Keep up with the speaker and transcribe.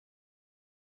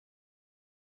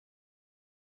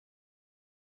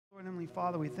Lord, Heavenly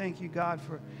Father, we thank you, God,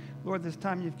 for, Lord, this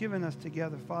time you've given us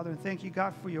together, Father. And thank you,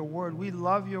 God, for your word. We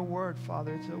love your word,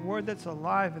 Father. It's a word that's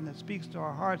alive and that speaks to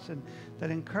our hearts and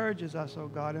that encourages us, oh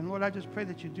God. And Lord, I just pray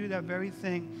that you do that very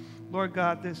thing, Lord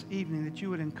God, this evening, that you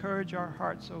would encourage our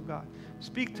hearts, oh God.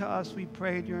 Speak to us, we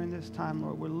pray, during this time,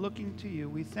 Lord. We're looking to you.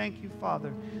 We thank you,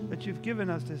 Father, that you've given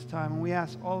us this time. And we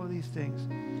ask all of these things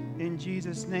in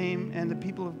Jesus' name. And the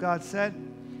people of God said,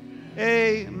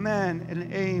 amen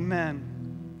and amen.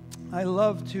 I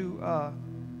love to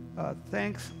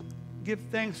give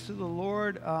thanks to the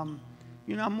Lord.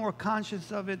 You know, I'm more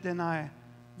conscious of it than I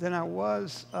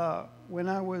was when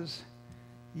I was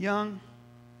young.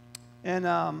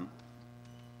 And,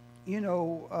 you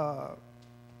know,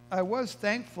 I was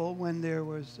thankful when there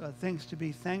was things to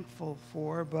be thankful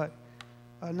for, but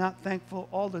not thankful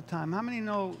all the time. How many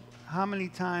know how many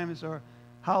times or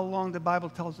how long the Bible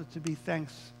tells us to be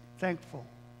thankful?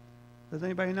 Does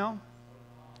anybody know?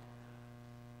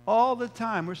 All the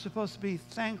time. We're supposed to be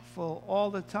thankful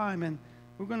all the time. And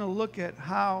we're going to look at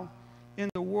how in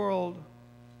the world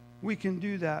we can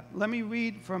do that. Let me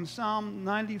read from Psalm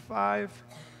 95,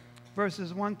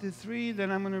 verses 1 to 3.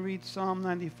 Then I'm going to read Psalm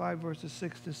 95, verses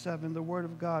 6 to 7. The Word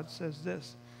of God says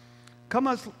this.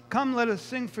 Come, let us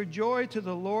sing for joy to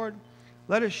the Lord.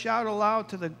 Let us shout aloud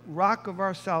to the rock of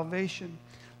our salvation.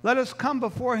 Let us come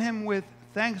before him with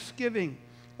thanksgiving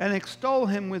and extol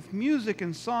him with music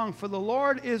and song. For the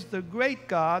Lord is the great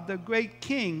God, the great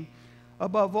King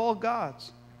above all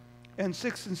gods. And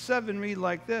 6 and 7 read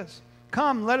like this.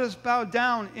 Come, let us bow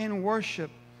down in worship.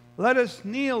 Let us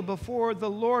kneel before the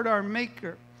Lord our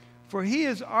Maker. For he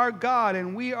is our God,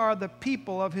 and we are the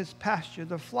people of his pasture,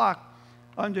 the flock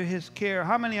under his care.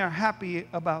 How many are happy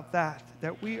about that?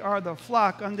 That we are the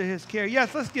flock under his care.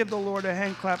 Yes, let's give the Lord a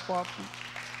hand clap offering.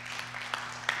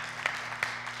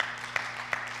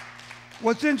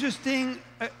 What's interesting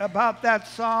about that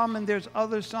psalm, and there's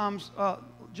other psalms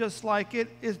just like it,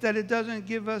 is that it doesn't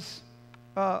give us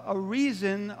a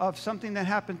reason of something that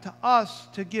happened to us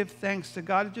to give thanks to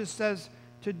God. It just says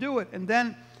to do it. And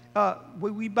then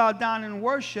we bow down in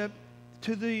worship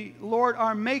to the Lord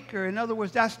our Maker. In other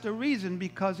words, that's the reason,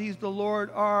 because he's the Lord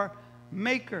our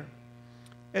Maker.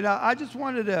 And I just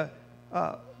wanted to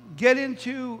get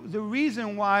into the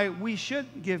reason why we should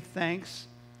give thanks.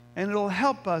 And it'll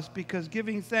help us, because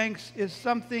giving thanks is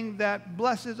something that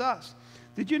blesses us.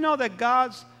 Did you know that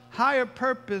God's higher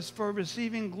purpose for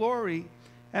receiving glory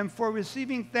and for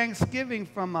receiving thanksgiving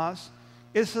from us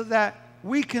is so that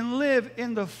we can live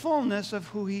in the fullness of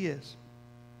who he is?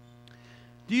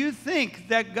 Do you think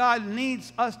that God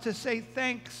needs us to say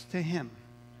thanks to him?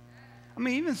 I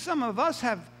mean, even some of us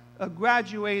have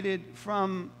graduated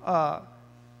from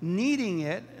needing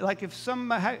it. Like if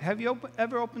somebody, have you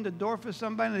ever opened a door for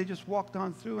somebody and they just walked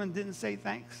on through and didn't say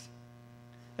thanks?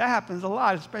 That happens a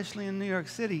lot, especially in New York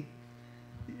City.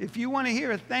 If you want to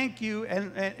hear a thank you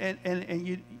and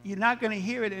you're not going to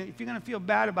hear it, and if you're going to feel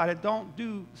bad about it, don't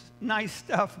do nice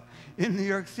stuff in New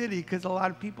York City, because a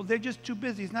lot of people, they're just too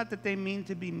busy. It's not that they mean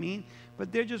to be mean,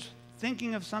 but they're just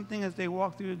thinking of something as they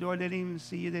walk through the door. They didn't even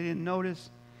see you. They didn't notice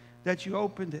that you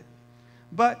opened it.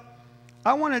 But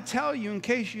I want to tell you, in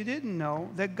case you didn't know,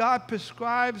 that God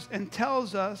prescribes and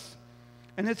tells us,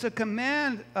 and it's a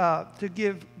command to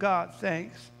give God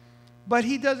thanks, but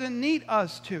he doesn't need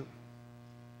us to.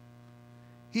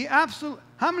 He absolutely,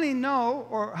 how many know,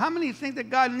 or how many think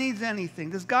that God needs anything?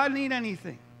 Does God need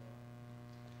anything?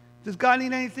 Does God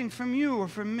need anything from you or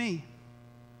from me?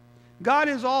 God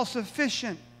is all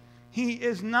sufficient. He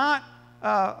is not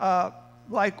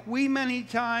like we many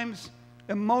times,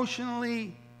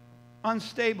 emotionally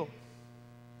unstable.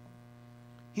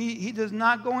 He does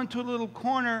not go into a little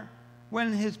corner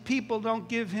when his people don't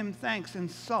give him thanks and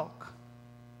sulk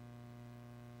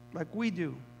like we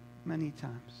do many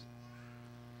times.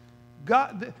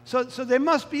 God, so there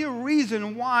must be a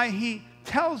reason why he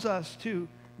tells us to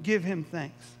give him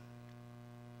thanks.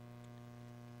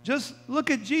 Just look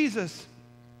at Jesus.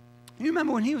 You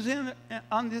remember when he was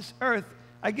on this earth,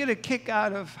 I get a kick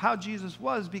out of how Jesus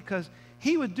was, because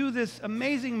he would do this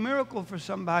amazing miracle for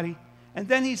somebody, and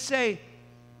then he'd say,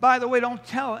 by the way, don't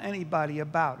tell anybody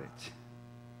about it.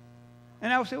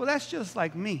 And I would say, well, that's just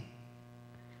like me.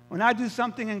 When I do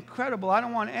something incredible, I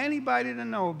don't want anybody to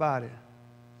know about it.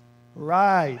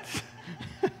 Right.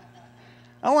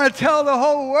 I want to tell the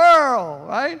whole world,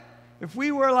 right? If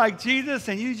we were like Jesus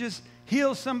and you just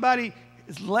heal somebody's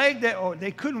leg or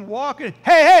they couldn't walk, and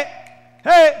hey,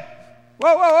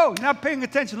 whoa, you're not paying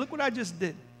attention. Look what I just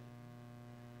did.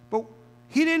 But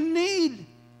he didn't need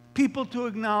people to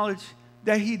acknowledge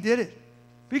that he did it,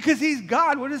 because he's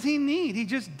God. What does he need? He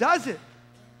just does it.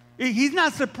 He's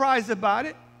not surprised about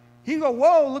it. He can go,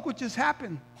 whoa, look what just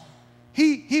happened.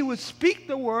 He would speak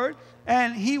the word,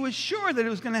 and he was sure that it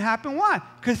was going to happen. Why?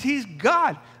 Because he's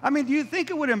God. I mean, do you think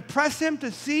it would impress him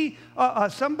to see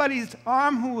somebody's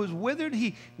arm who was withered?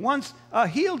 He once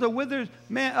healed a withered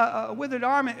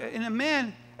arm in a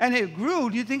man, and it grew.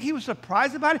 Do you think he was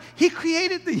surprised about it? He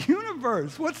created the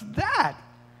universe. What's that?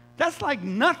 That's like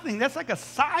nothing. That's like a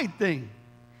side thing.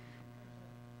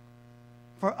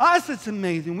 For us, it's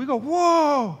amazing. We go,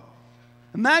 whoa.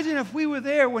 Imagine if we were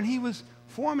there when he was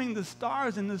forming the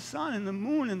stars and the sun and the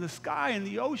moon and the sky and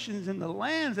the oceans and the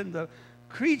lands and the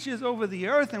creatures over the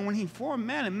earth, and when he formed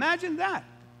man. Imagine that.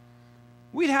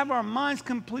 We'd have our minds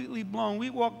completely blown.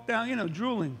 We'd walk down,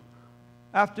 drooling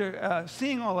after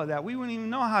seeing all of that. We wouldn't even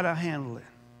know how to handle it.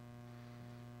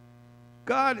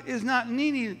 God is not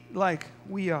needy like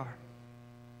we are.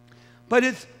 But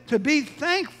it's to be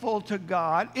thankful to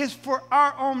God is for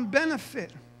our own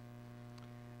benefit.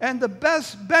 And the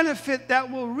best benefit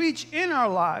that will reach in our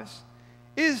lives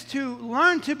is to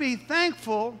learn to be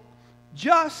thankful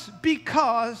just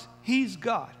because he's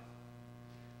God.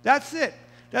 That's it.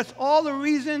 That's all the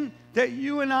reason that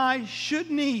you and I should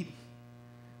need.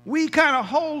 We kind of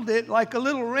hold it like a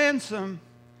little ransom,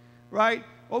 right?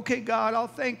 Okay, God, I'll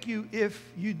thank you if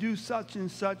you do such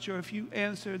and such, or if you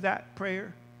answer that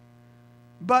prayer.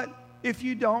 But if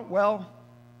you don't, well,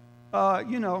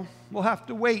 we'll have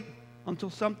to wait until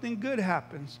something good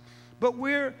happens. But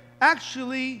we're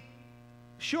actually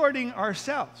shorting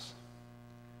ourselves.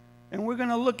 And we're going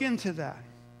to look into that.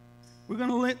 We're going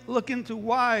to look into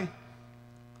why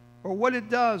or what it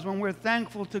does when we're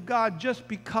thankful to God just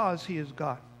because he is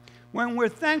God. When we're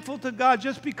thankful to God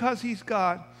just because he's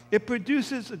God, it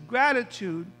produces a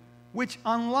gratitude which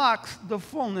unlocks the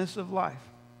fullness of life.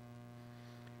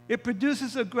 It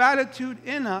produces a gratitude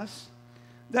in us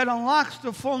that unlocks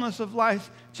the fullness of life.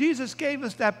 Jesus gave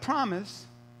us that promise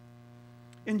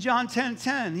in John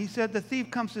 10:10. He said, the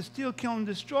thief comes to steal, kill, and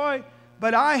destroy,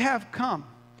 but I have come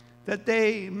that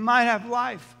they might have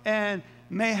life and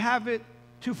may have it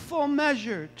to full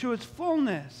measure, to its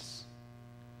fullness.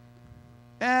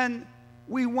 And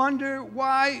we wonder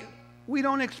why we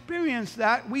don't experience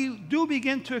that. We do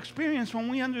begin to experience when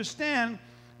we understand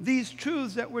these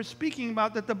truths that we're speaking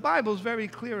about, that the Bible is very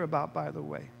clear about, by the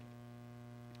way.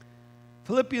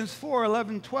 Philippians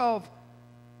 4:11-12,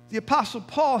 the Apostle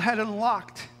Paul had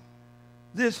unlocked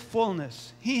this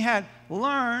fullness. He had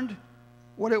learned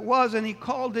what it was, and he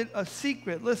called it a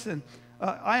secret. Listen,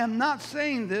 I am not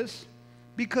saying this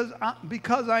because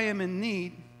I am in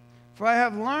need, for I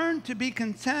have learned to be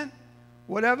content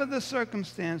whatever the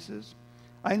circumstances.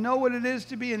 I know what it is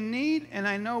to be in need, and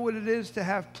I know what it is to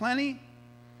have plenty.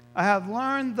 I have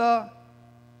learned the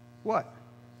what?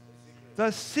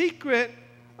 The secret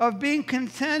of being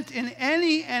content in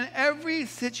any and every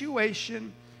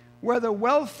situation, whether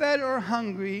well-fed or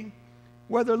hungry,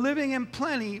 whether living in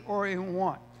plenty or in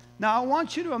want. Now, I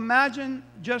want you to imagine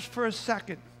just for a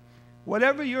second,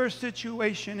 whatever your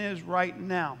situation is right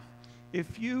now,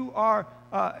 if you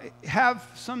have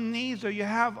some needs or you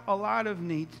have a lot of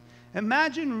needs,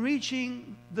 imagine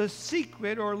reaching the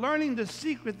secret or learning the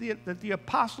secret that the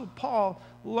Apostle Paul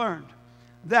learned,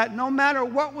 that no matter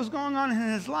what was going on in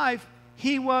his life,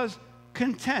 he was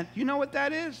content. You know what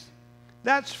that is?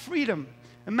 That's freedom.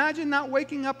 Imagine not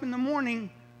waking up in the morning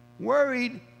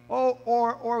worried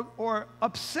or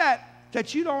upset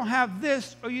that you don't have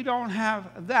this or you don't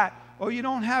have that, or you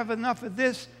don't have enough of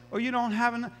this or you don't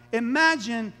have enough.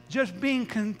 Imagine just being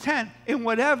content in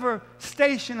whatever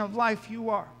station of life you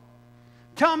are.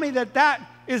 Tell me that that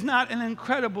is not an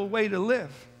incredible way to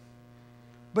live.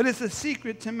 But it's a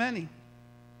secret to many.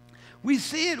 We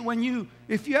see it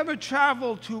if you ever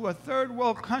travel to a third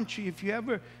world country, if you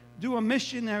ever do a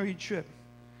missionary trip.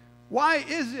 Why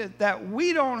is it that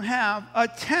we don't have a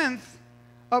tenth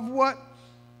of what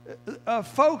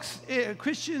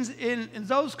Christians in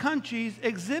those countries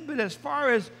exhibit as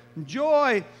far as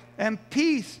joy and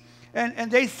peace?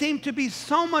 And they seem to be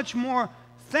so much more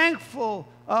thankful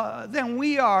than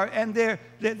we are, and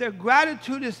their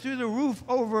gratitude is through the roof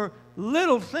over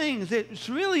little things. It's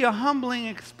really a humbling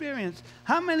experience.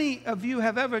 How many of you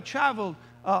have ever traveled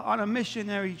on a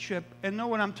missionary trip and know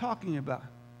what I'm talking about?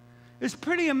 It's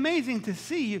pretty amazing to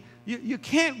see. You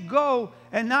can't go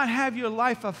and not have your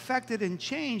life affected and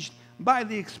changed by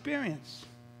the experience.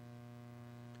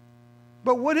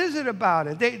 But what is it about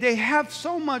it? They have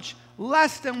so much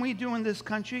less than we do in this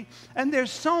country, and they're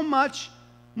so much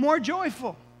more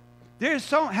joyful. They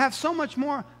have so much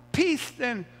more peace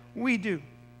than we do.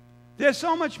 They're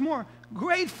so much more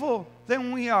grateful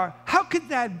than we are. How could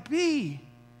that be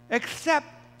except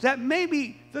that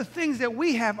maybe the things that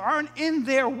we have aren't in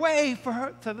their way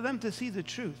for them to see the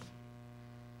truth.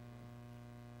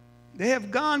 They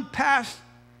have gone past,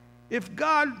 if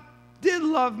God did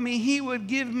love me, he would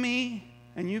give me,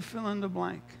 and you fill in the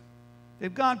blank.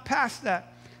 They've gone past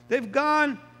that. They've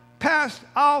gone past,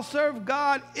 I'll serve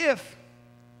God if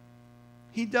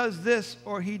he does this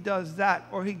or he does that,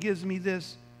 or he gives me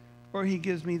this or he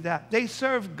gives me that. They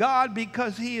serve God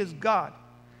because he is God.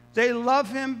 They love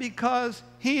him because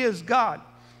he is God.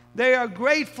 They are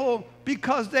grateful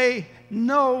because they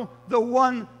know the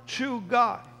one true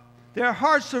God. Their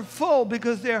hearts are full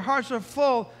because their hearts are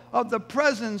full of the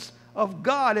presence of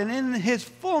God. And in his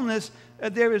fullness,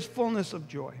 there is fullness of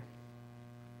joy.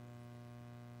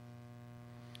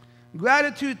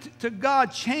 Gratitude to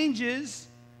God changes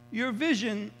your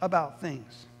vision about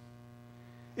things.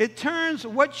 It turns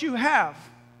what you have,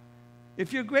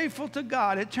 if you're grateful to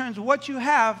God, it turns what you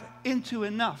have into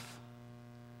enough.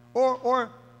 Or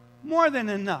more than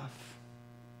enough.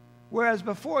 Whereas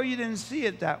before you didn't see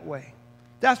it that way.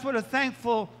 That's what a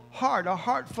thankful heart, a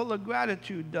heart full of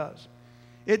gratitude does.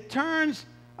 It turns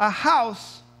a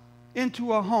house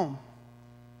into a home.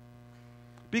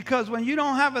 Because when you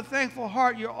don't have a thankful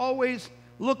heart, you're always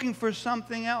looking for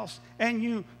something else. And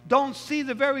you don't see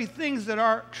the very things that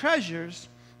are treasures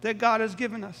that God has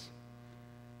given us.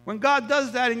 When God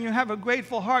does that and you have a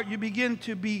grateful heart, you begin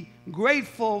to be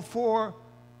grateful for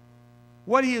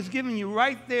what he has given you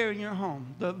right there in your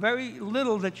home. The very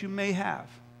little that you may have.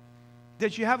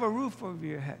 That you have a roof over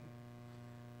your head.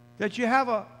 That you have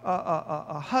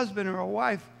a husband or a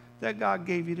wife that God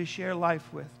gave you to share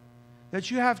life with.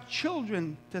 That you have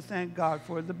children to thank God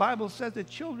for. The Bible says that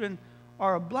children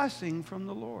are a blessing from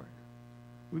the Lord.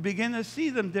 We begin to see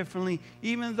them differently,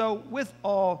 even though with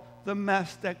all the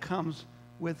mess that comes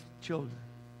with children.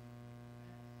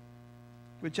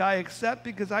 Which I accept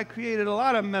because I created a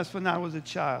lot of mess when I was a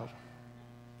child.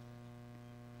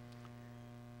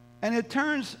 And it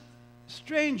turns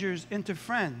strangers into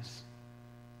friends,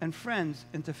 and friends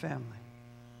into family.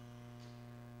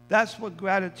 That's what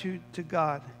gratitude to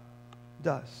God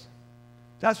does.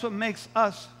 That's what makes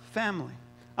us family.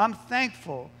 I'm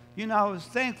thankful. You know, I was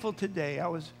thankful today. I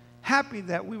was happy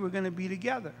that we were going to be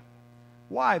together.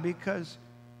 Why? Because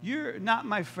you're not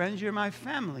my friends, you're my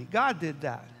family. God did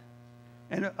that.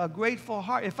 And a grateful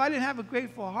heart. If I didn't have a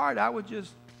grateful heart, I would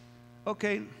just,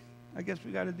 okay, I guess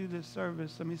we got to do this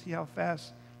service. Let me see how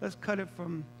fast. Let's cut it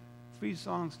from 3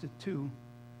 songs to 2.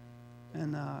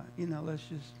 And, let's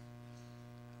just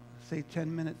say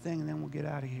 10-minute thing, and then we'll get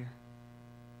out of here.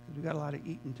 Because we got a lot of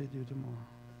eating to do tomorrow.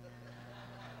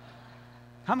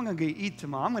 How am I going to eat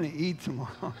tomorrow? I'm going to eat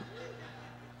tomorrow.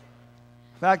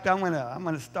 In fact, I'm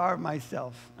going to starve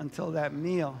myself until that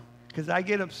meal. Because I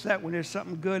get upset when there's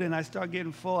something good and I start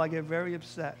getting full. I get very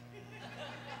upset.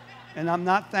 And I'm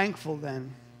not thankful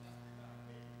then.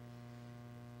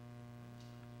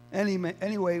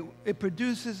 Anyway, it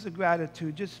produces the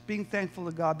gratitude, just being thankful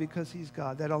to God because he's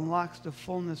God, that unlocks the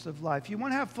fullness of life. You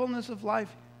want to have fullness of life?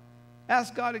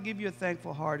 Ask God to give you a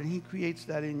thankful heart, and he creates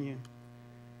that in you.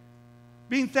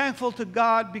 Being thankful to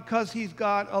God because he's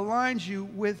God aligns you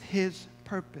with his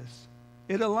purpose.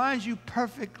 It aligns you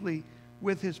perfectly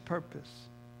with his purpose.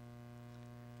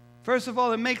 First of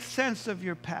all, it makes sense of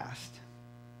your past.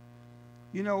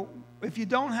 You know, if you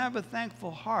don't have a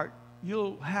thankful heart,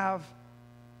 you'll have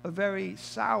a very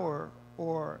sour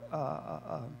or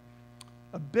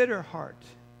a bitter heart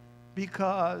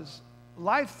because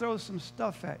life throws some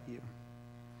stuff at you.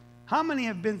 How many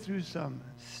have been through some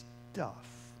stuff?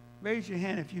 Raise your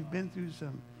hand if you've been through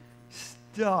some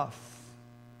stuff.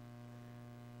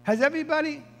 Has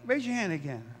everybody? Raise your hand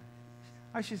again.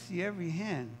 I should see every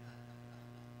hand.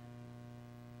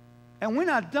 And we're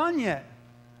not done yet.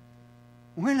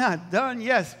 We're not done.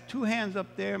 Yes, 2 hands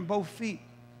up there and both feet.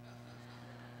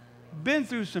 Been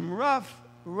through some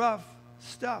rough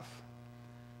stuff.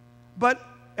 But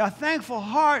a thankful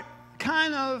heart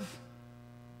kind of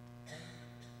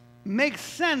makes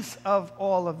sense of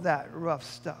all of that rough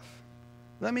stuff.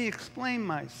 Let me explain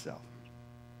myself.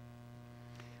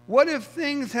 What if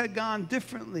things had gone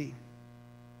differently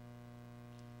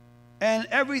and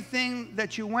everything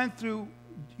that you went through,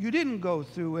 you didn't go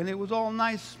through, and it was all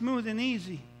nice, smooth, and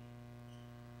easy,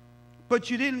 but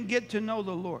you didn't get to know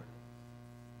the Lord?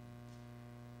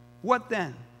 What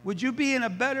then? Would you be in a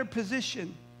better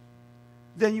position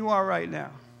than you are right now?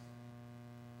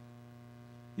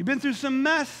 You've been through some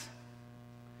mess.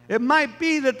 It might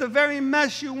be that the very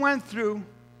mess you went through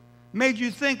made you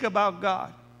think about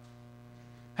God.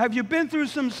 Have you been through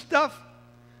some stuff?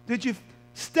 Did you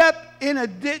step in a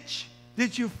ditch?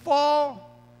 Did you fall?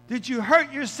 Did you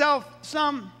hurt yourself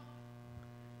some?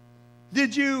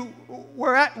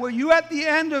 Were you at the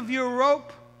end of your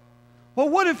rope? Well,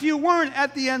 what if you weren't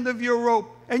at the end of your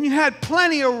rope and you had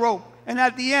plenty of rope, and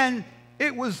at the end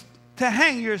it was to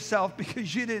hang yourself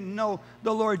because you didn't know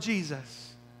the Lord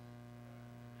Jesus?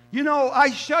 You know,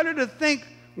 I shudder to think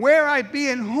where I'd be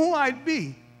and who I'd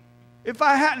be if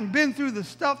I hadn't been through the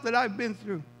stuff that I've been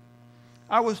through.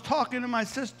 I was talking to my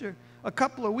sister a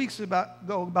couple of weeks ago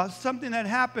about something that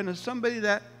happened to somebody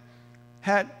that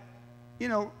had,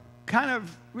 kind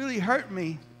of really hurt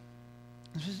me.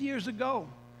 This was years ago.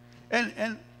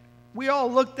 And we all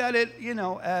looked at it,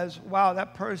 as, wow,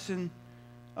 that person,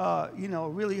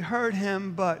 really hurt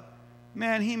him. But,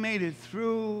 man, he made it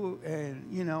through,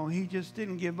 and, he just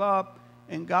didn't give up,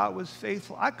 and God was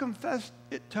faithful. I confessed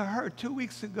it to her 2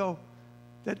 weeks ago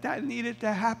that needed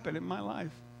to happen in my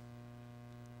life.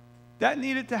 That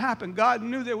needed to happen. God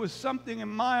knew there was something in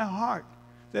my heart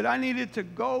that I needed to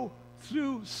go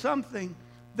through something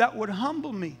that would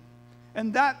humble me.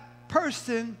 And that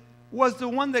person was the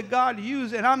one that God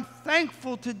used. And I'm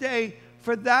thankful today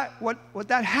for that, what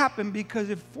that happened, because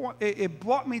it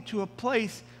brought me to a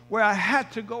place where I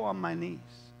had to go on my knees.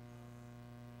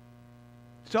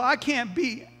 So I can't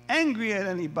be angry at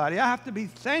anybody. I have to be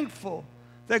thankful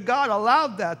that God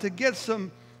allowed that to get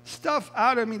some stuff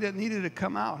out of me that needed to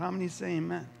come out. How many say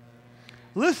amen?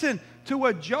 Listen to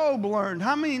what Job learned.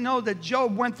 How many know that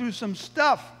Job went through some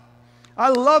stuff? I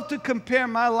love to compare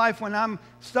my life when I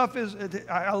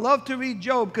love to read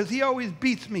Job because he always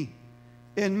beats me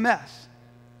in mess.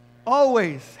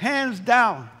 Always, hands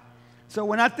down. So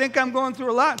when I think I'm going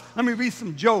through a lot, let me read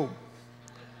some Job.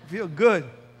 I feel good.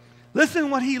 Listen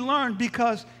what he learned,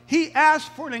 because he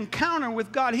asked for an encounter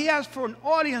with God. He asked for an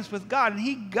audience with God, and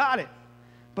he got it.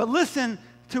 But listen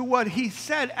to what he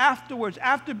said afterwards,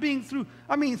 after being through,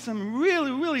 some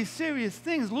really, really serious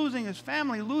things, losing his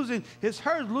family, losing his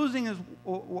herds, losing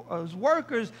his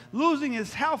workers, losing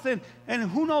his health, and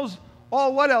who knows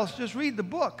all what else. Just read the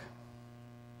book.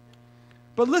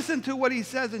 But listen to what he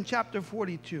says in chapter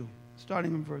 42,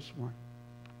 starting in verse 1.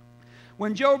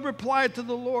 Then Job replied to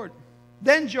the Lord,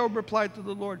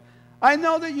 I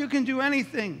know that you can do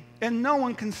anything, and no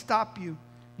one can stop you.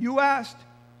 You asked,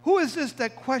 who is this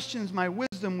that questions my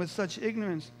wisdom with such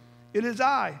ignorance? It is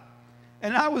I.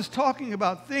 And I was talking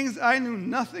about things I knew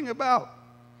nothing about,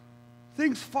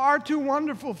 things far too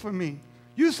wonderful for me.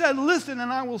 You said, listen,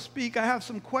 and I will speak. I have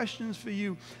some questions for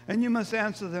you, and you must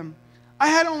answer them. I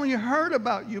had only heard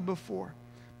about you before,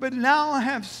 but now I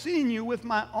have seen you with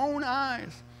my own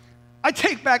eyes. I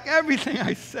take back everything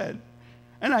I said,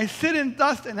 and I sit in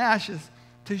dust and ashes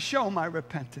to show my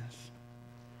repentance.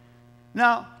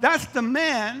 Now, that's the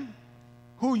man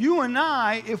who you and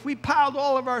I, if we piled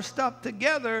all of our stuff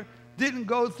together, didn't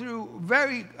go through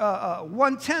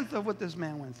 1/10 of what this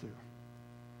man went through.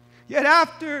 Yet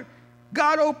after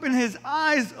God opened his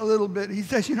eyes a little bit, he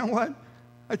says, you know what?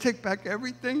 I take back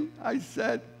everything I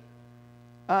said.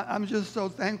 I'm just so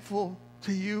thankful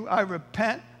to you. I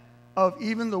repent of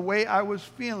even the way I was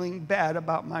feeling bad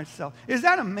about myself. Is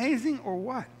that amazing or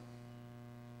what?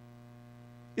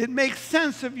 It makes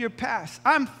sense of your past.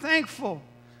 I'm thankful.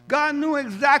 God knew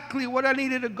exactly what I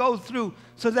needed to go through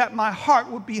so that my heart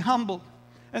would be humbled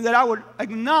and that I would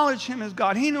acknowledge him as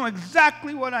God. He knew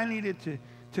exactly what I needed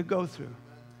to go through.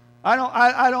 I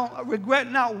don't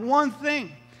regret not one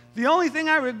thing. The only thing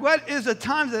I regret is the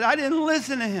times that I didn't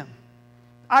listen to him.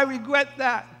 I regret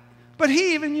that. But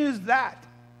he even used that.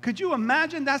 Could you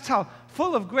imagine? That's how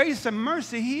full of grace and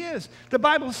mercy he is. The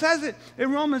Bible says it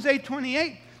in Romans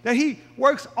 8:28. That he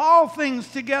works all things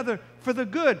together for the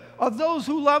good of those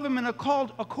who love him and are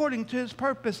called according to his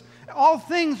purpose. All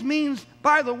things means,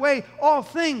 by the way, all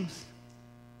things.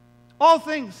 All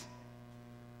things.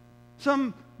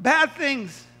 Some bad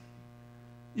things.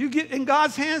 You get in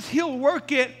God's hands, he'll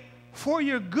work it for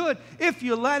your good if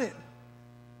you let it.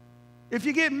 If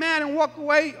you get mad and walk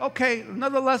away, okay,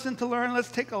 another lesson to learn. Let's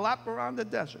take a lap around the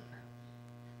desert.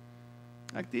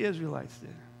 Like the Israelites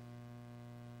did.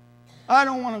 I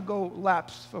don't want to go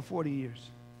laps for 40 years.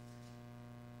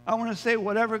 I want to say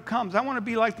whatever comes. I want to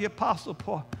be like the Apostle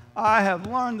Paul. I have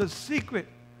learned the secret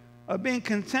of being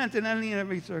content in any and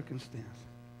every circumstance.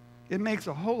 It makes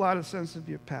a whole lot of sense of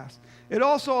your past. It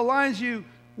also aligns you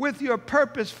with your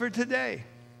purpose for today,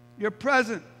 your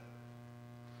present.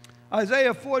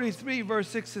 Isaiah 43, verse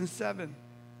 6 and 7.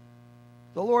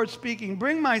 The Lord speaking,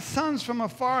 bring my sons from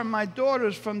afar and my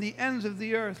daughters from the ends of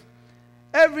the earth.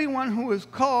 Everyone who is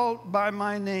called by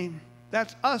my name.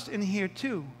 That's us in here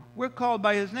too. We're called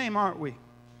by his name, aren't we?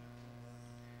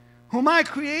 Whom I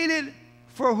created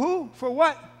for who? For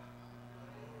what?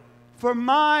 For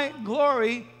my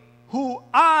glory, who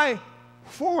I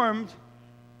formed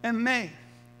and made.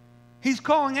 He's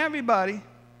calling everybody.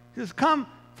 He says, come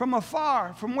from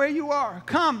afar, from where you are.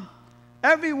 Come,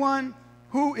 everyone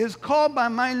who is called by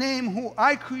my name, who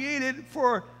I created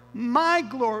for my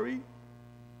glory,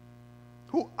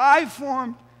 who I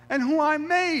formed and who I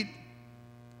made.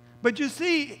 But you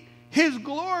see, his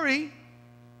glory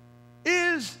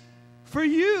is for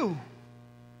you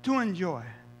to enjoy.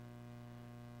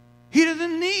 He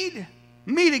doesn't need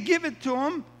me to give it to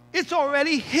him. It's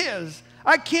already his.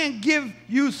 I can't give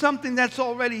you something that's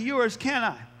already yours, can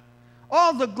I?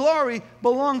 All the glory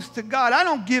belongs to God. I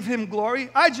don't give him glory.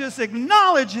 I just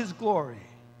acknowledge his glory.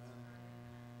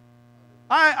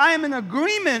 I am in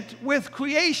agreement with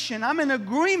creation. I'm in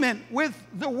agreement with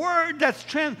the word that's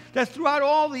throughout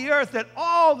all the earth, that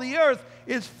all the earth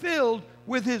is filled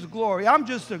with his glory. I'm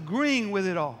just agreeing with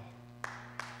it all.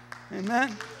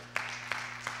 Amen?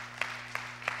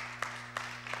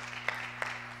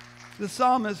 The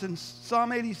psalmist in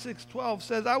Psalm 86:12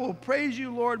 says, I will praise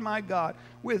you, Lord my God,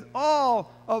 with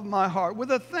all of my heart.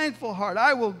 With a thankful heart,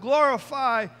 I will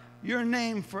glorify your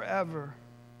name forever.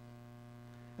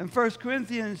 In 1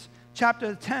 Corinthians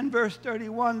chapter 10, verse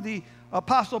 31, the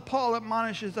Apostle Paul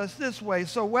admonishes us this way.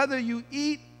 So whether you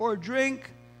eat or drink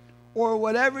or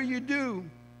whatever you do,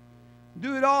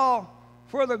 do it all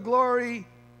for the glory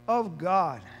of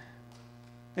God.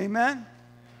 Amen?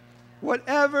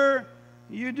 Whatever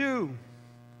you do.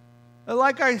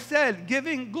 Like I said,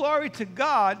 giving glory to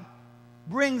God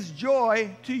brings joy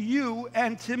to you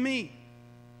and to me.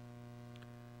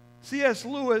 C.S.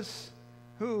 Lewis,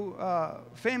 who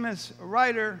famous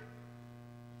writer,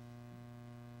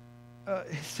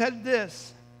 said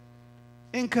this: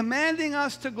 in commanding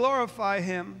us to glorify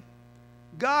him,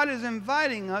 God is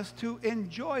inviting us to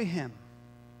enjoy him.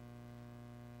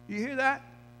 You hear that?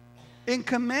 In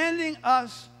commanding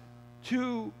us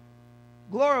to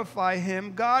glorify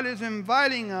him, God is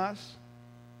inviting us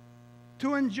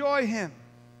to enjoy him.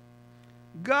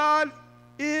 God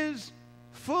is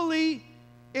fully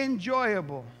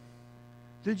enjoyable.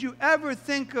 Did you ever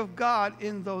think of God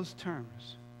in those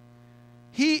terms?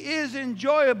 He is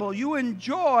enjoyable. You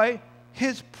enjoy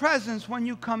his presence when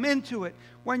you come into it,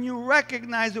 when you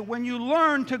recognize it, when you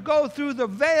learn to go through the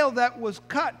veil that was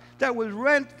cut, that was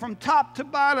rent from top to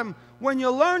bottom. When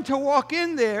you learn to walk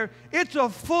in there, it's a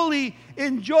fully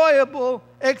enjoyable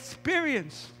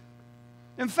experience.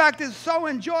 In fact, it's so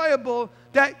enjoyable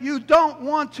that you don't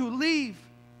want to leave.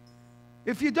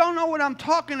 If you don't know what I'm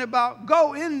talking about,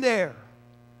 go in there,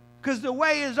 because the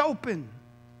way is open.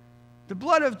 The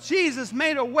blood of Jesus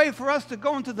made a way for us to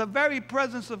go into the very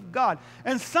presence of God.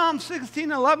 And Psalm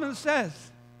 16:11 says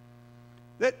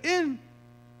that in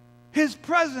his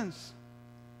presence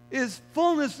is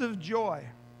fullness of joy.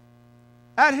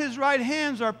 At his right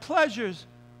hands are pleasures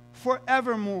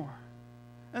forevermore.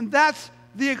 And that's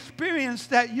the experience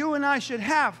that you and I should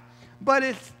have. But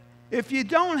if you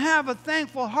don't have a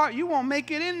thankful heart, you won't make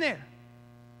it in there.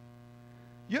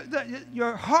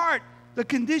 Your heart, the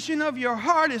condition of your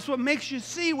heart is what makes you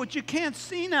see what you can't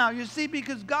see now. You see,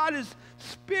 because God is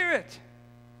spirit.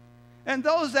 And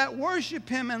those that worship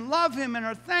him and love him and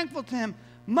are thankful to him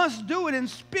must do it in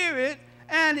spirit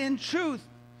and in truth.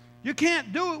 You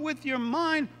can't do it with your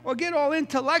mind or get all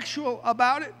intellectual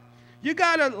about it. You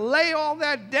got to lay all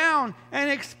that down and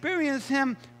experience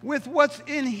him with what's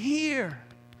in here.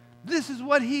 This is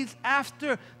what he's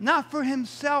after, not for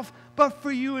himself, but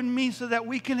for you and me, so that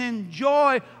we can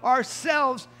enjoy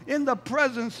ourselves in the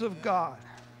presence of God.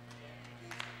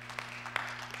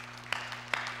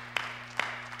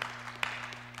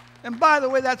 And by the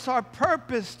way, that's our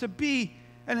purpose, to be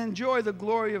and enjoy the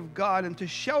glory of God and to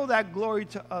show that glory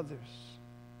to others.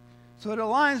 So it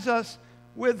aligns us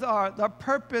with our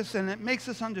purpose, and it makes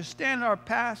us understand our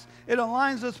past. It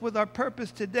aligns us with our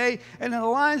purpose today, and it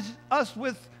aligns us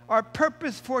with our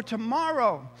purpose for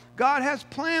tomorrow. God has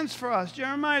plans for us.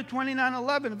 Jeremiah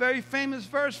 29:11, very famous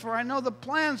verse, for I know the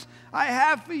plans I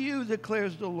have for you,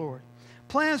 declares the Lord.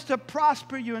 Plans to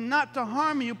prosper you and not to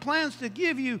harm you. Plans to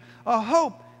give you a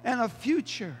hope and a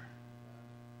future.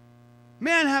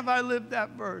 Man, have I lived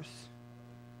that verse.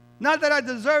 Not that I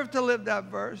deserve to live that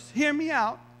verse. Hear me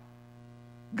out.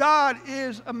 God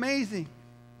is amazing.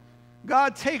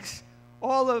 God takes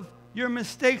all of your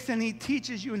mistakes and he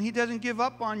teaches you, and he doesn't give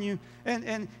up on you,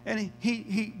 and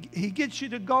he gets you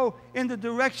to go in the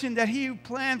direction that he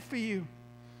planned for you.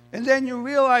 And then you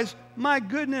realize, my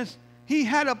goodness, he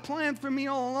had a plan for me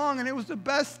all along, and it was the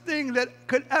best thing that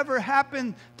could ever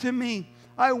happen to me.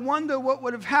 I wonder what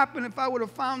would have happened if I would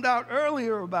have found out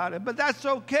earlier about it, but that's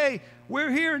okay.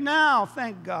 We're here now,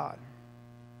 thank God.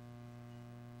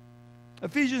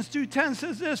 Ephesians 2:10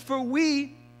 says this, for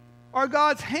we are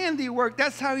God's handiwork.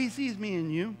 That's how he sees me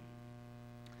and you.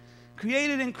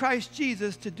 Created in Christ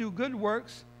Jesus to do good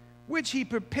works, which he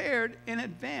prepared in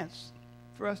advance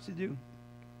for us to do.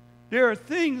 There are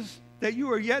things that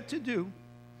you are yet to do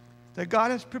that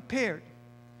God has prepared.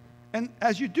 And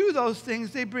as you do those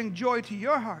things, they bring joy to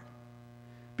your heart.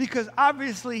 Because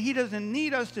obviously he doesn't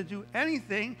need us to do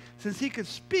anything, since he could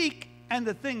speak and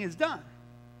the thing is done.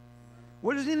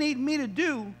 What does he need me to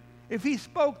do if he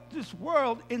spoke this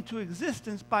world into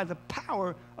existence by the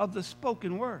power of the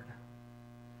spoken word?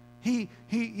 He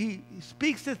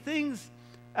speaks to things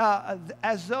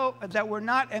as though that were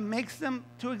not and makes them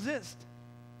to exist.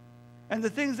 And the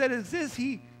things that exist,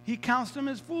 he counts them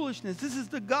as foolishness. This is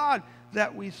the God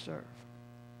that we serve.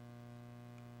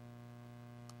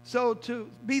 So to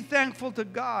be thankful to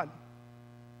God,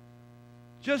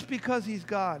 just because he's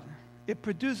God, it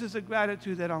produces a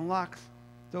gratitude that unlocks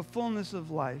the fullness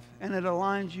of life, and it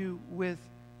aligns you with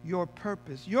your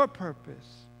purpose. Your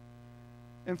purpose.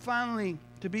 And finally,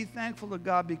 to be thankful to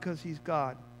God because he's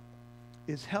God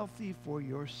is healthy for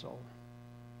your soul.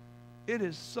 It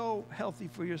is so healthy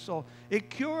for your soul. It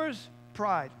cures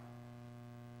pride,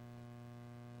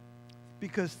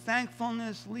 because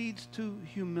thankfulness leads to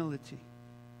humility.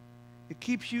 It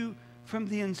keeps you from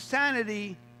the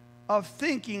insanity of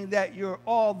thinking that you're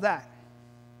all that.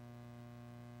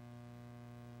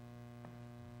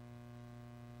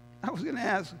 I was going to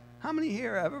ask, how many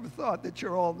here have ever thought that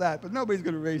you're all that? But nobody's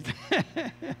going to raise their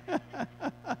hand.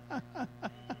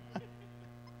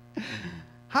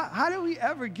 How do we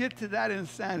ever get to that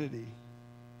insanity?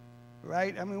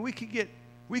 Right? I mean, we could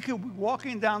be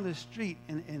walking down the street,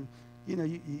 and you know,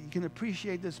 you can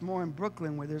appreciate this more in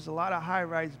Brooklyn, where there's a lot of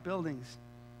high-rise buildings.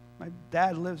 My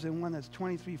dad lives in one that's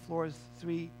 23 floors,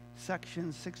 3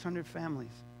 sections, 600 families.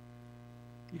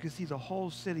 You can see the whole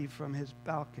city from his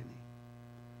balcony.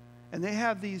 And they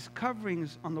have these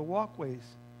coverings on the walkways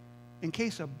in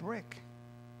case a brick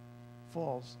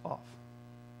falls off.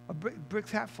 A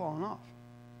brick's half fallen off.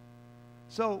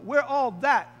 So we're all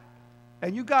that.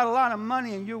 And you got a lot of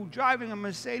money and you're driving a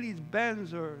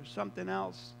Mercedes-Benz or something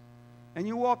else. And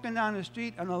you're walking down the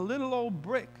street and a little old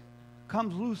brick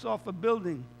comes loose off a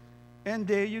building. And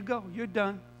there you go. You're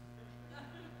done.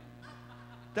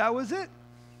 That was it.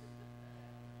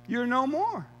 You're no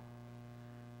more.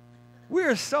 We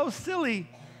are so silly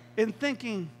in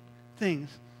thinking things.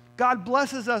 God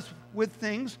blesses us with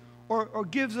things or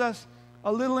gives us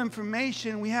a little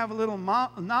information. We have a little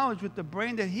knowledge with the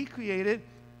brain that he created.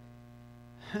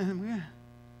 And we're,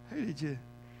 hey,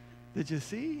 did you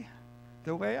see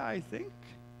the way I think?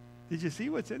 Did you see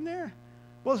what's in there?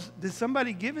 Well, did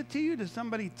somebody give it to you? Did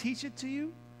somebody teach it to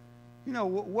you? You know,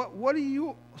 what are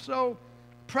you so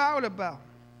proud about?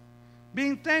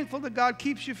 Being thankful to God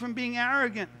keeps you from being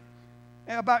arrogant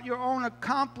about your own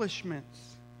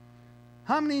accomplishments.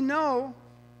 How many know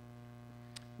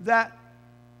that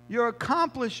your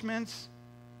accomplishments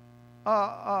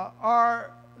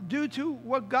are due to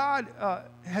what God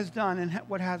has done and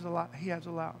what he has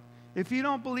allowed? If you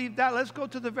don't believe that, let's go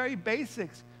to the very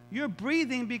basics. You're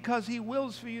breathing because he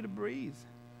wills for you to breathe.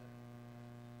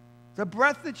 The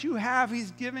breath that you have,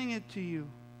 he's giving it to you.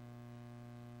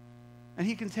 And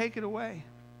he can take it away.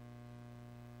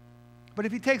 But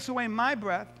if he takes away my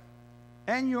breath,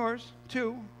 and yours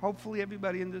too, hopefully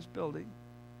everybody in this building,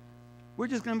 we're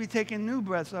just going to be taking new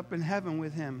breaths up in heaven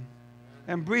with him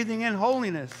and breathing in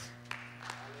holiness.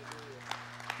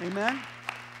 Amen?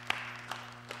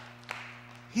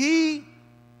 He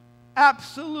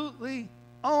absolutely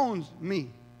owns me,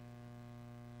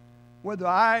 whether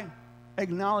I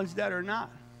acknowledge that or not.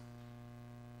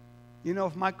 You know,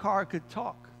 if my car could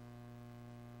talk,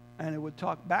 and it would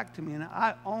talk back to me, and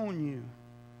I own you.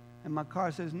 And my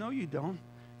car says, no, you don't.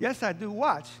 Yes, I do.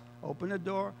 Watch. Open the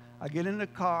door. I get in the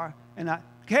car, and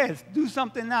okay, do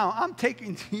something now. I'm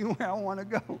taking you where I want to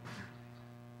go.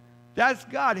 That's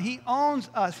God. He owns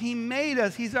us. He made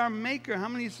us. He's our maker. How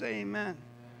many say amen?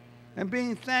 And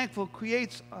being thankful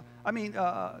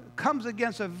comes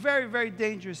against a very, very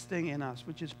dangerous thing in us,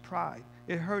 which is pride.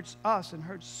 It hurts us and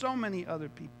hurts so many other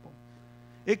people.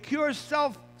 It cures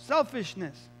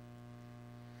selfishness.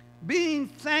 Being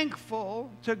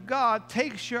thankful to God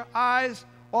takes your eyes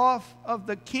off of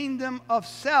the kingdom of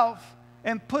self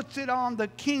and puts it on the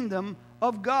kingdom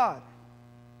of God.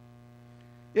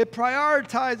 It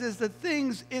prioritizes the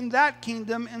things in that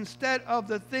kingdom instead of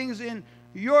the things in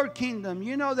your kingdom.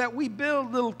 You know that we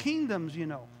build little kingdoms, you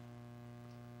know,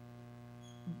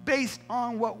 based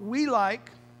on what we like,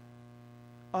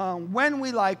 when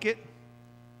we like it,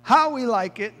 how we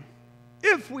like it,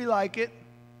 if we like it.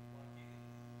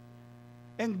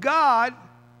 And God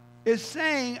is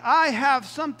saying, I have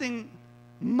something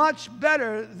much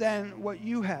better than what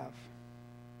you have.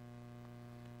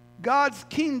 God's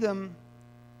kingdom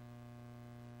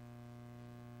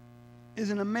is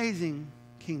an amazing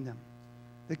kingdom.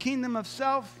 The kingdom of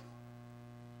self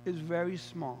is very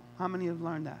small. How many have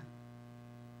learned that?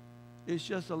 It's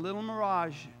just a little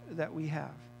mirage that we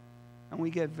have. And we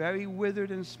get very withered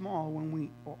and small when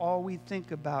all we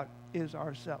think about is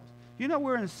ourselves. You know,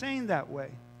 we're insane that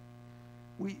way.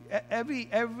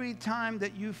 Every time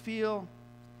that you feel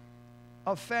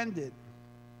offended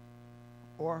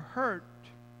or hurt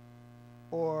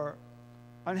or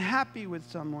unhappy with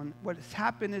someone, what has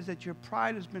happened is that your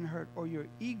pride has been hurt or your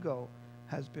ego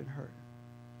has been hurt.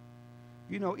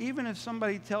 You know, even if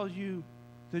somebody tells you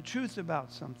the truth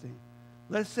about something,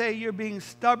 let's say you're being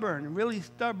stubborn, really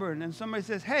stubborn, and somebody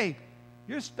says, hey,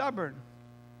 you're stubborn.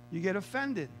 You get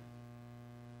offended.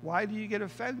 Why do you get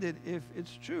offended if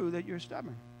it's true that you're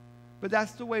stubborn? But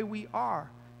that's the way we are.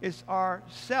 It's our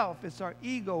self. It's our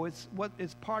ego. It's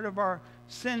part of our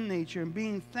sin nature, and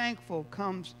being thankful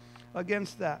comes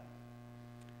against that.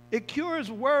 It cures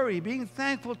worry. Being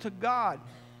thankful to God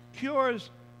cures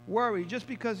worry just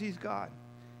because He's God.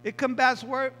 It combats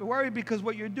worry because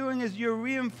what you're doing is you're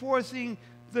reinforcing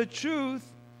the truth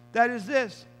that is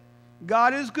this: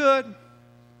 God is good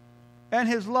and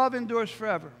His love endures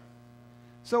forever.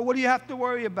 So what do you have to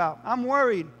worry about? I'm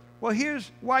worried. Well, here's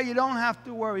why you don't have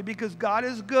to worry: because God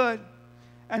is good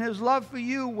and His love for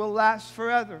you will last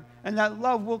forever. And that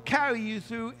love will carry you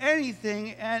through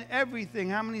anything and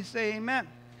everything. How many say amen?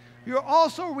 You're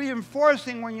also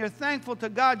reinforcing, when you're thankful to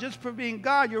God just for being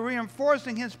God, you're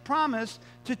reinforcing His promise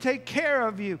to take care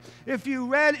of you. If you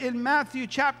read in Matthew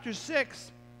chapter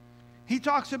 6, He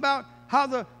talks about how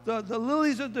the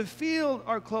lilies of the field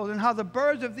are clothed and how the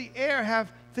birds of the air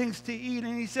have things to eat.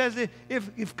 And He says,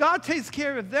 if God takes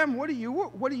care of them, what are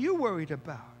you worried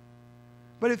about?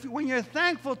 But when you're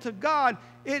thankful to God,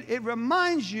 it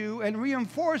reminds you and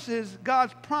reinforces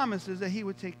God's promises that He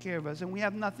would take care of us. And we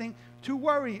have nothing to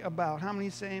worry about. How many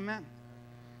say amen?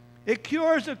 It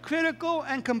cures a critical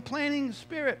and complaining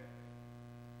spirit.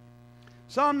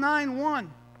 Psalm 9:1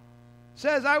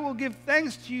 says, I will give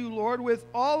thanks to you, Lord, with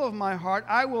all of my heart.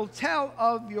 I will tell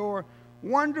of your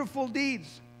wonderful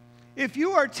deeds. If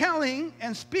you are telling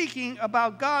and speaking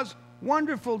about God's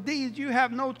wonderful deeds, you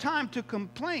have no time to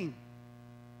complain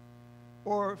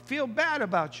or feel bad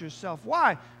about yourself.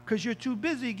 Why? Because you're too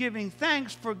busy giving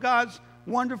thanks for God's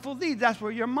wonderful deeds. That's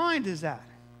where your mind is at.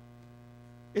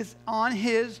 It's on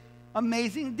His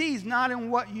amazing deeds, not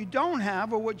in what you don't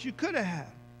have or what you could have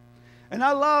had. And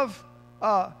I love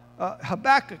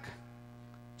Habakkuk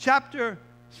chapter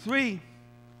 3.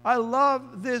 I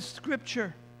love this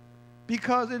scripture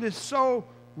because it is so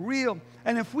real.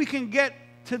 And if we can get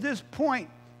to this point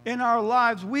in our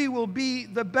lives, we will be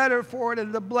the better for it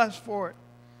and the blessed for it.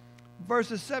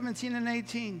 Verses 17 and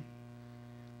 18.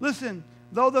 Listen,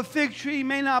 though the fig tree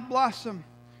may not blossom,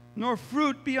 nor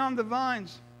fruit be on the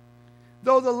vines,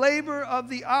 though the labor of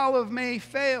the olive may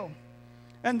fail,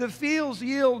 and the fields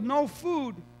yield no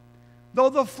food, though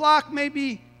the flock may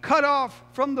be cut off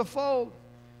from the fold,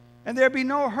 and there be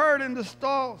no herd in the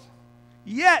stalls,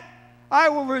 yet I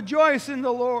will rejoice in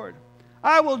the Lord.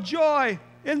 I will joy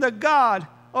in the God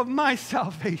of my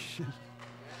salvation.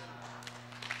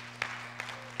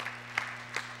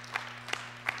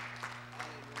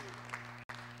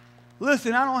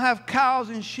 Listen, I don't have cows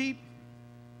and sheep.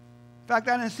 In fact,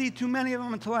 I didn't see too many of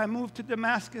them until I moved to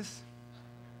Damascus.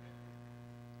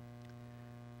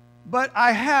 But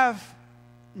I have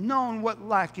known what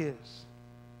lack is.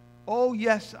 Oh,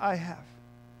 yes, I have.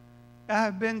 I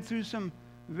have been through some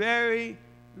very,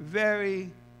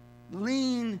 very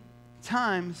lean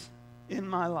times in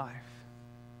my life.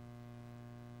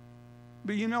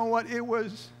 But you know what? It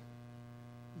was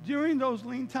during those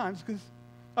lean times, because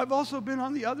I've also been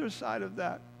on the other side of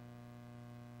that.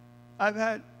 I've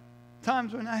had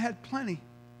times when I had plenty.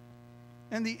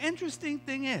 And the interesting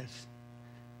thing is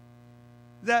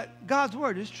that God's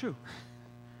word is true.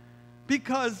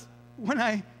 Because when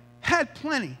I had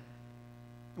plenty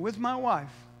with my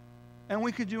wife, and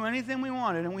we could do anything we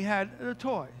wanted, and we had the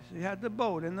toys, we had the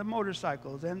boat and the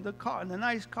motorcycles and the car and the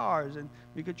nice cars, and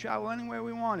we could travel anywhere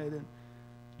we wanted and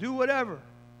do whatever.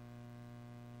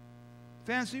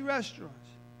 Fancy restaurants.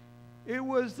 It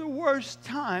was the worst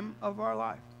time of our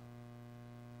life.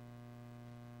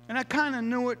 And I kind of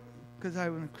knew it because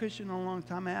I've been a Christian a long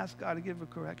time. I asked God to give a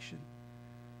correction.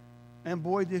 And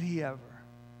boy, did He ever.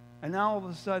 And now all of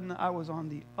a sudden, I was on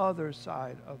the other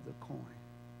side of the coin.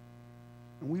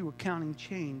 And we were counting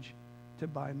change to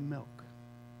buy milk.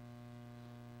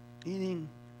 Eating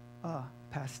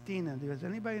pastina. Does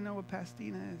anybody know what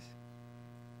pastina is?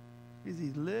 It's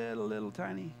these little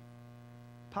tiny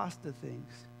pasta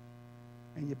things.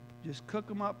 And you just cook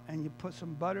them up and you put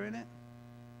some butter in it.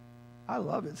 I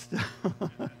love it still.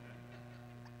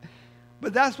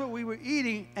 But that's what we were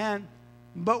eating.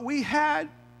 But we had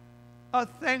a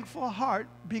thankful heart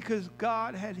because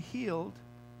God had healed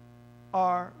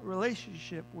our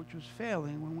relationship, which was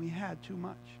failing when we had too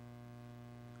much.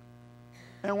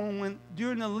 And when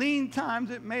during the lean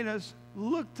times, it made us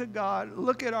look to God,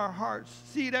 look at our hearts,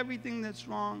 see everything that's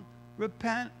wrong,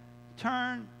 repent,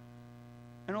 turn,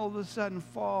 and all of a sudden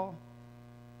fall.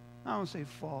 I don't say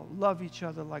fall. Love each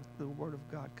other like the Word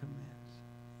of God commands.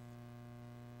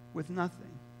 With nothing.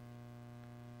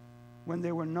 When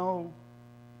there were no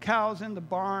cows in the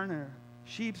barn or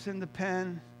sheep in the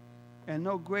pen and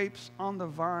no grapes on the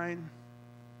vine,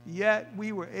 yet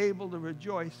we were able to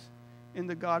rejoice in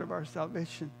the God of our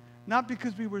salvation. Not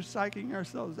because we were psyching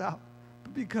ourselves out,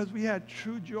 but because we had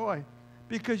true joy.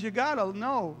 Because you got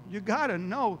to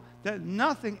know that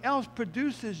nothing else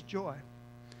produces joy.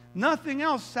 Nothing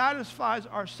else satisfies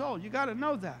our soul. You got to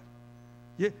know that.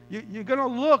 You're going to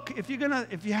look, if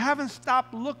you haven't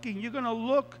stopped looking, you're going to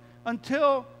look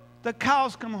until the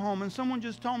cows come home. And someone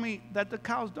just told me that the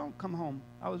cows don't come home.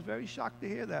 I was very shocked to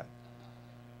hear that.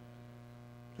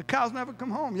 The cows never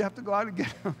come home. You have to go out and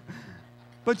get them.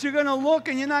 But you're going to look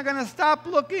and you're not going to stop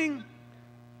looking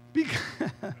because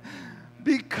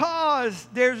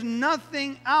there's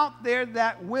nothing out there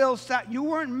that will you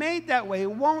weren't made that way.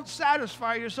 It won't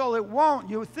satisfy your soul. It won't.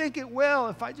 You think it will.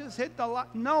 If I just hit the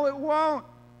light. No, it won't.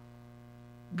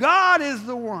 God is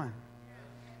the one.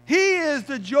 He is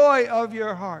the joy of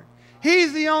your heart.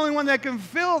 He's the only one that can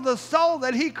fill the soul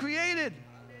that He created.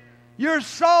 Your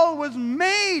soul was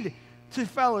made to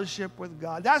fellowship with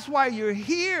God. That's why you're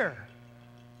here.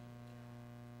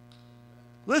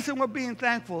 Listen, we're being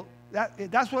thankful.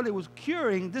 That's what it was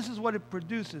curing. This is what it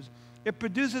produces. It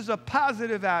produces a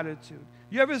positive attitude.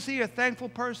 You ever see a thankful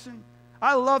person?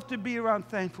 I love to be around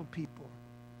thankful people.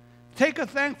 Take a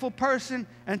thankful person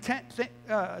and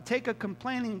take a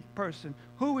complaining person.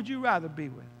 Who would you rather be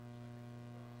with?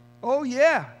 Oh,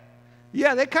 yeah.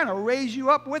 Yeah, they kind of raise you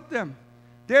up with them.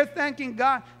 They're thanking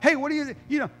God. Hey, what do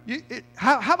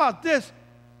how about this?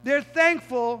 They're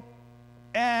thankful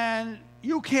and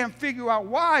you can't figure out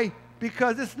why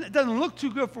because it doesn't look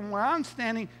too good from where I'm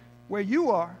standing, where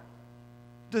you are.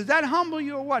 Does that humble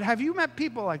you or what? Have you met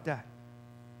people like that?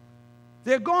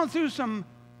 They're going through some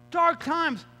dark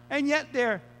times and yet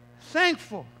they're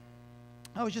thankful.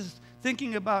 I was just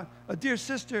thinking about a dear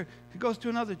sister who goes to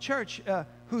another church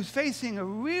who's facing a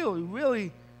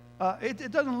really,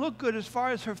 it doesn't look good as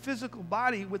far as her physical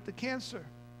body with the cancer.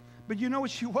 But you know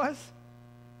what she was?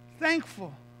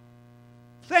 Thankful.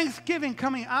 Thanksgiving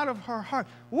coming out of her heart.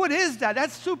 What is that?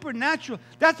 That's supernatural.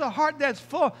 That's a heart that's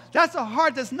full. That's a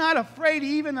heart that's not afraid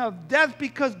even of death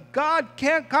because God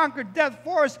can't conquer death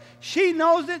for us. She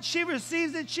knows it. She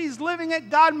receives it. She's living it.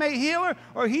 God may heal her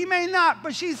or He may not,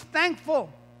 but she's thankful.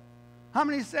 How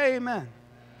many say amen?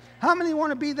 How many want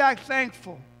to be that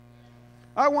thankful?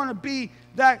 I want to be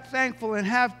that thankful and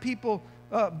have people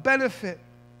benefit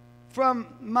from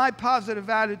my positive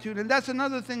attitude. And that's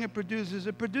another thing it produces.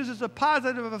 It produces a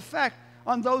positive effect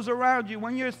on those around you.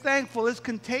 When you're thankful, it's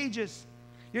contagious.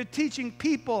 You're teaching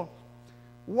people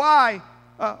why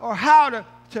or how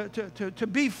to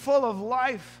be full of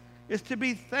life. Is to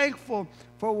be thankful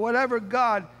for whatever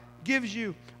God gives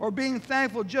you or being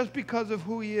thankful just because of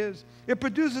who He is. It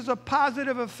produces a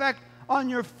positive effect on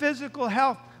your physical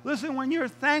health. Listen, when you're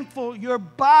thankful, your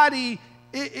body,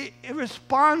 it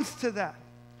responds to that.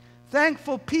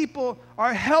 Thankful people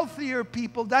are healthier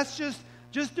people. That's just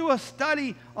do a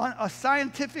study, on a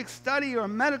scientific study or a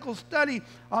medical study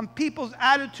on people's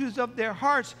attitudes of their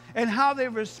hearts and how they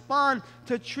respond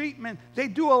to treatment. They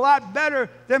do a lot better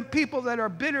than people that are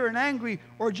bitter and angry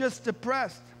or just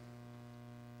depressed.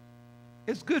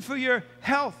 It's good for your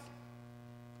health.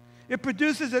 It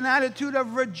produces an attitude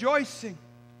of rejoicing.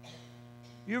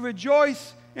 You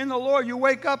rejoice in the Lord. You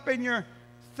wake up and you're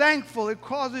thankful. It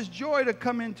causes joy to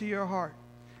come into your heart.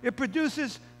 It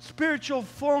produces spiritual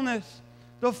fullness,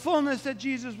 the fullness that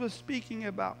Jesus was speaking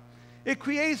about. It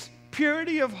creates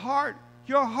purity of heart.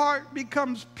 Your heart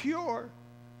becomes pure,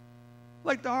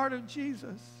 like the heart of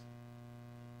Jesus.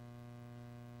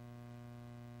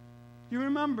 You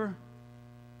remember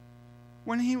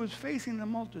when He was facing the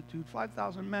multitude,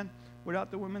 5,000 men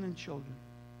without the women and children.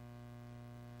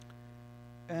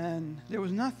 And there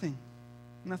was nothing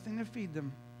to feed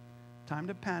them. Time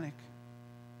to panic.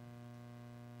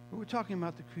 But we're talking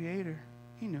about the Creator.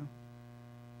 He knew.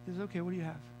 He says, okay, what do you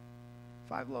have?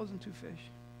 5 loaves and 2 fish.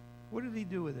 What did he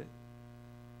do with it?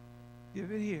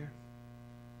 Give it here.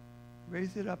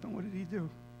 Raised it up, and what did he do?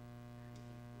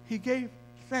 He gave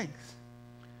thanks.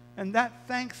 And that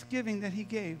thanksgiving that he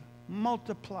gave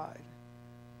multiplied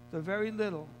the very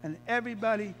little, and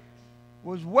everybody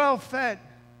was well fed.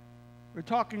 We're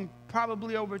talking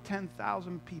probably over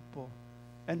 10,000 people,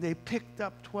 and they picked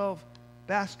up 12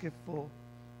 basketful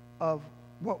of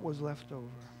what was left over.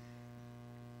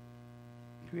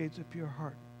 Creates a pure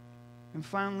heart. And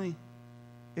finally,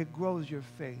 it grows your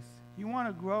faith. You want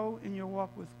to grow in your walk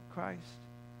with Christ?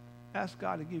 Ask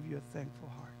God to give you a thankful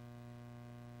heart.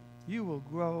 You will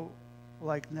grow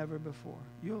like never before.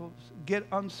 You'll get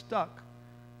unstuck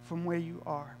from where you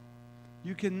are.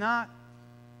 You cannot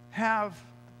have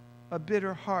a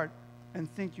bitter heart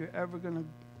and think you're ever going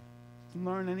to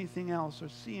learn anything else or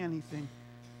see anything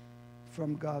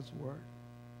from God's word.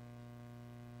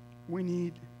 We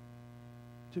need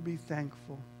to be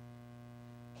thankful.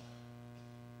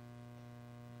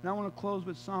 And I want to close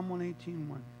with Psalm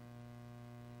 118:1.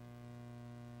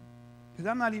 Because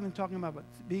I'm not even talking about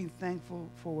being thankful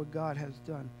for what God has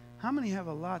done. How many have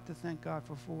a lot to thank God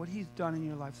for what he's done in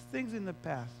your life? Things in the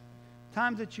past,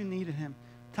 times that you needed him,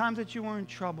 times that you were in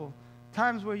trouble,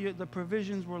 times where the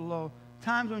provisions were low,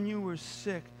 times when you were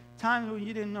sick, times when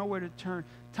you didn't know where to turn,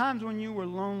 times when you were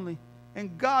lonely,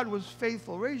 and God was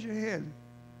faithful. Raise your hand.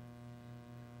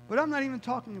 But I'm not even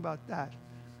talking about that.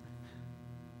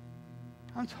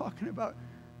 I'm talking about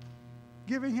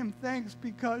giving him thanks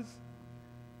because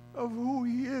of who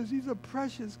he is. He's a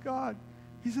precious God.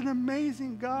 He's an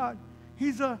amazing God.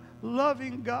 He's a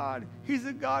loving God. He's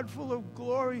a God full of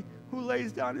glory who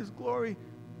lays down his glory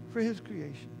for his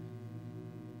creation.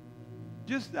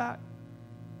 Just that.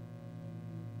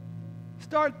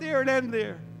 Start there and end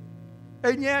there.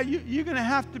 And yeah, you're going to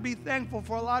have to be thankful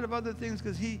for a lot of other things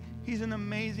because he's an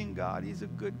amazing God. He's a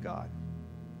good God.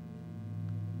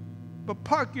 But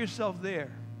park yourself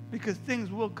there because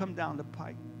things will come down the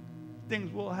pike.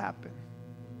 Things will happen.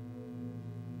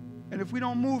 And if we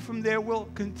don't move from there, we'll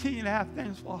continue to have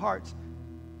thankful hearts.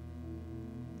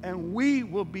 And we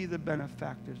will be the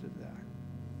benefactors of that.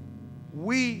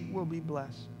 We will be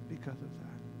blessed because of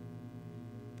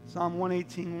that. Psalm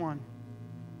 118:1.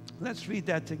 Let's read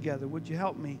that together. Would you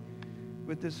help me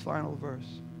with this final verse?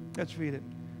 Let's read it.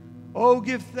 Oh,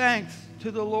 give thanks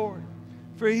to the Lord,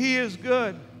 for he is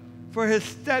good, for his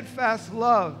steadfast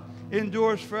love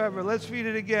endures forever. Let's read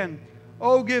it again.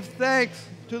 Oh, give thanks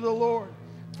to the Lord,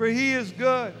 for he is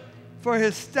good, for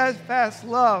his steadfast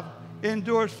love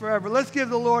endures forever. Let's give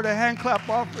the Lord a hand clap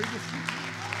offering this evening.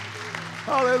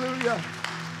 Hallelujah.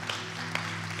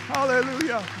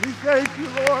 Hallelujah. We thank you,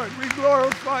 Lord. We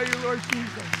glorify you, Lord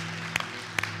Jesus.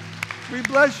 We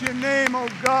bless your name, oh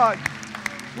God.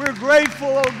 We're grateful,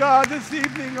 oh God, this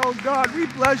evening, oh God. We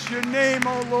bless your name,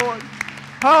 oh Lord.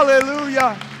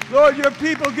 Hallelujah. Lord, your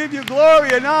people give you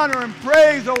glory and honor and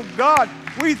praise, oh God.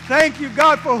 We thank you,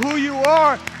 God, for who you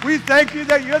are. We thank you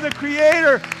that you're the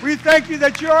creator. We thank you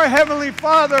that you're our heavenly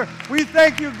Father. We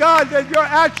thank you, God, that your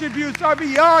attributes are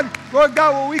beyond, Lord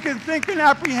God, what we can think and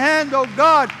apprehend, oh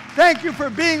God. Thank you for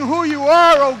being who you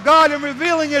are, oh God, and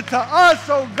revealing it to us,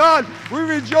 oh God. We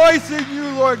rejoice in you,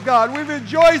 Lord God. We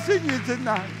rejoice in you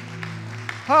tonight.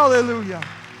 Hallelujah.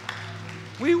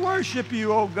 We worship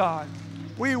you, oh God.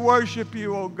 We worship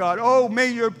you, oh God. Oh,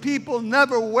 may your people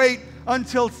never wait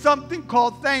until something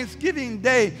called Thanksgiving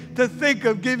Day to think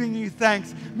of giving you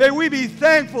thanks. May we be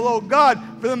thankful, oh God,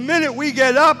 for the minute we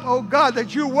get up, oh God,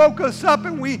 that you woke us up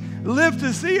and we live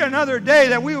to see another day,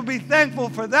 that we will be thankful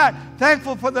for that.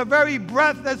 Thankful for the very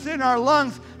breath that's in our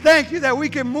lungs. Thank you that we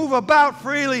can move about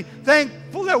freely.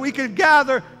 Thankful that we can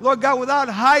gather, Lord God, without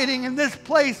hiding in this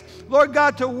place, Lord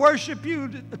God, to worship you,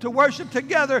 to worship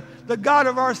together the God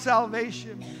of our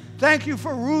salvation. Thank you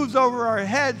for roofs over our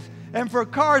heads and for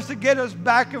cars to get us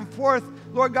back and forth.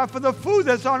 Lord God, for the food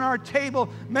that's on our table.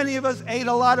 Many of us ate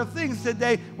a lot of things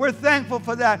today. We're thankful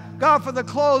for that. God, for the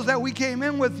clothes that we came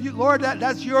in with, you, Lord,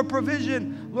 that's your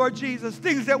provision, Lord Jesus.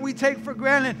 Things that we take for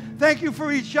granted. Thank you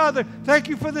for each other. Thank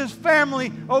you for this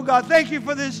family, oh God. Thank you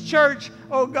for this church,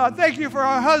 oh God. Thank you for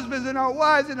our husbands and our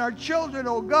wives and our children,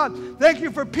 oh God. Thank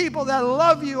you for people that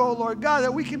love you, oh Lord God,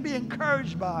 that we can be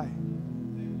encouraged by.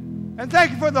 And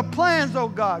thank you for the plans, oh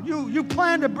God. You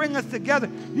planned to bring us together.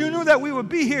 You knew that we would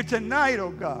be here tonight, oh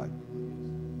God.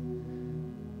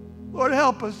 Lord,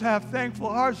 help us have thankful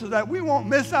hearts so that we won't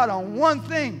miss out on one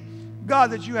thing,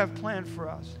 God, that you have planned for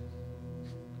us.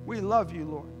 We love you,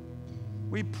 Lord.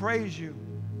 We praise you.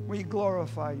 We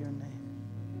glorify your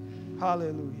name.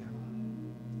 Hallelujah.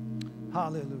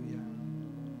 Hallelujah.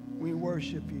 We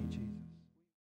worship you, Jesus.